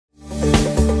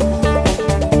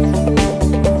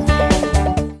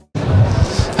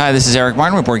Hi, this is Eric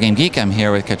Martin with Board Game Geek. I'm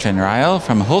here with Katrin Ryle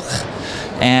from Hoch,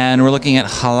 and we're looking at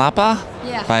Xalapa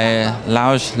by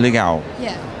Lauge Legao.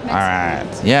 Yeah. All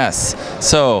right. Yes.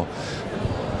 So,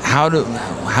 how do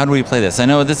we play this? I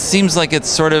know this seems like it's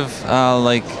sort of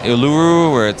like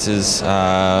Uluru, where it's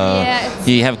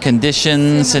you have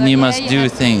conditions similar, and you must do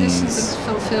have things. Conditions and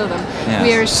fulfill them. Yes.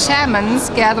 We are shamans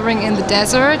gathering in the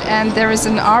desert, and there is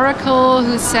an oracle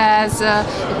who says a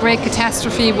great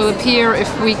catastrophe will appear if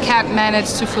we can't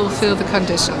manage to fulfill the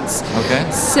conditions. Okay.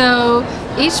 So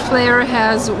each player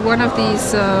has one of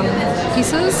these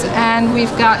pieces, and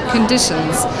we've got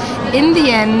conditions. In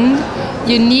the end,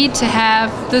 you need to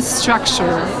have this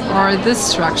structure or this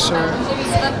structure.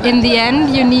 In the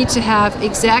end, you need to have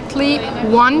exactly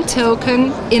one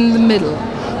token in the middle.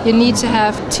 You need to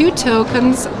have 2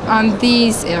 tokens on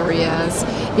these areas.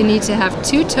 You need to have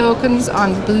 2 tokens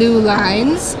on blue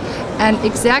lines and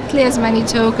exactly as many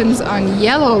tokens on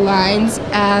yellow lines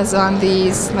as on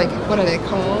these, like, what are they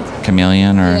called?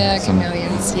 Chameleon or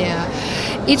chameleons, yeah.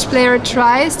 Each player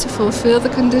tries to fulfill the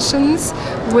conditions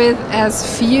with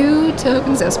as few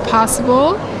tokens as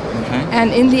possible. Okay.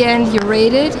 And in the end, you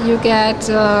rate it. You get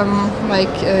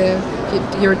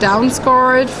you're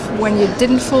downscored when you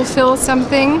didn't fulfill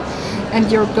something, and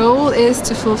your goal is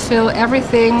to fulfill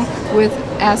everything with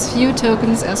as few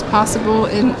tokens as possible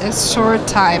in as short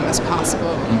time as possible.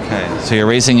 Okay, so you're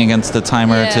racing against the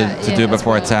timer to do it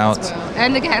before it's out?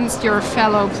 And against your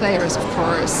fellow players, of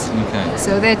course. Okay.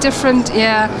 So there are different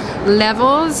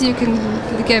levels. You can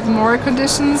give more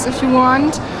conditions if you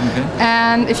want. Okay.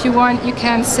 And if you want, you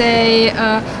can say,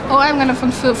 oh, I'm going to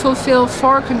fulfill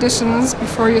 4 conditions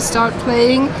before you start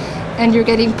playing, and you're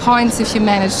getting points if you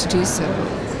manage to do so.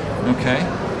 Okay.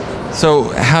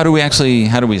 So how do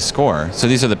we score? So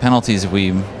these are the penalties if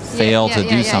we fail to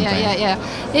do something. Yeah.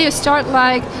 You start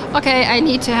like, okay, I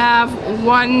need to have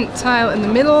 1 tile in the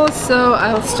middle, so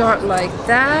I'll start like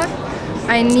that.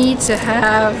 I need to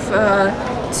have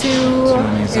 2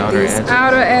 in these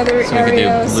outer areas. So we could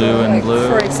do blue and blue.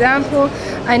 For example,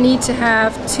 I need to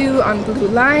have 2 on blue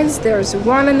lines. There's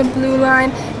 1 on the blue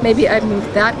line. Maybe I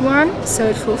move that one, so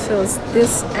it fulfills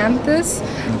this and this.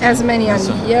 Okay. As many on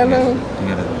yellow. You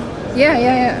get it.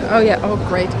 Yeah. Oh, yeah. Oh,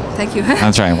 great. Thank you.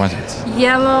 That's right. What?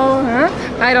 Yellow.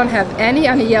 I don't have any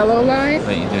on the yellow line.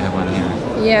 But you do have one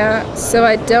here. Yeah. So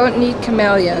I don't need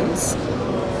chameleons.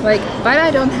 But I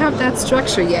don't have that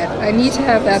structure yet. I need to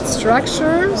have that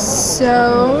structure.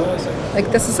 So,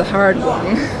 this is a hard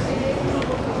one.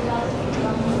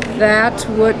 That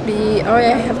would be. Oh,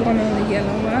 yeah. I have one on the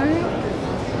yellow line.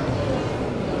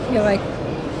 Yeah,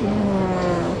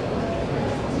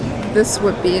 this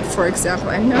would be it, for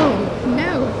example.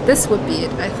 No, this would be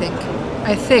it, I think.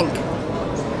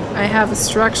 I have a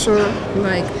structure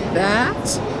like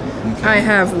that. Okay. I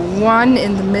have 1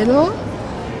 in the middle.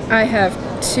 I have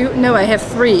 2, no, I have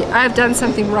 3. I've done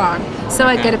something wrong. So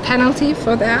I get a penalty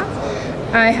for that.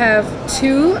 I have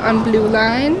 2 on blue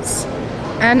lines,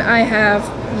 and I have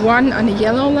 1 on a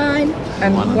yellow line,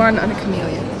 and 1 on a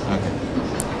chameleon.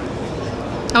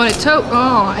 Oh,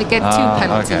 I get 2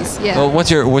 penalties. Okay. Yeah. Well,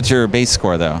 what's your base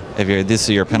score though? If this is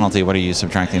your penalty, what are you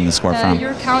subtracting the score from?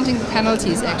 You're counting the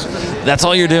penalties actually. That's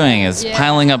all you're doing is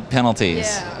piling up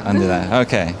penalties under that.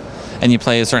 Okay. And you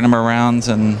play a certain number of rounds,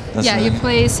 and you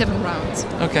play 7 rounds.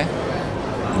 Okay.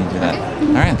 You do that. Okay.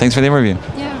 All right. Thanks for the overview.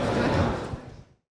 Yeah.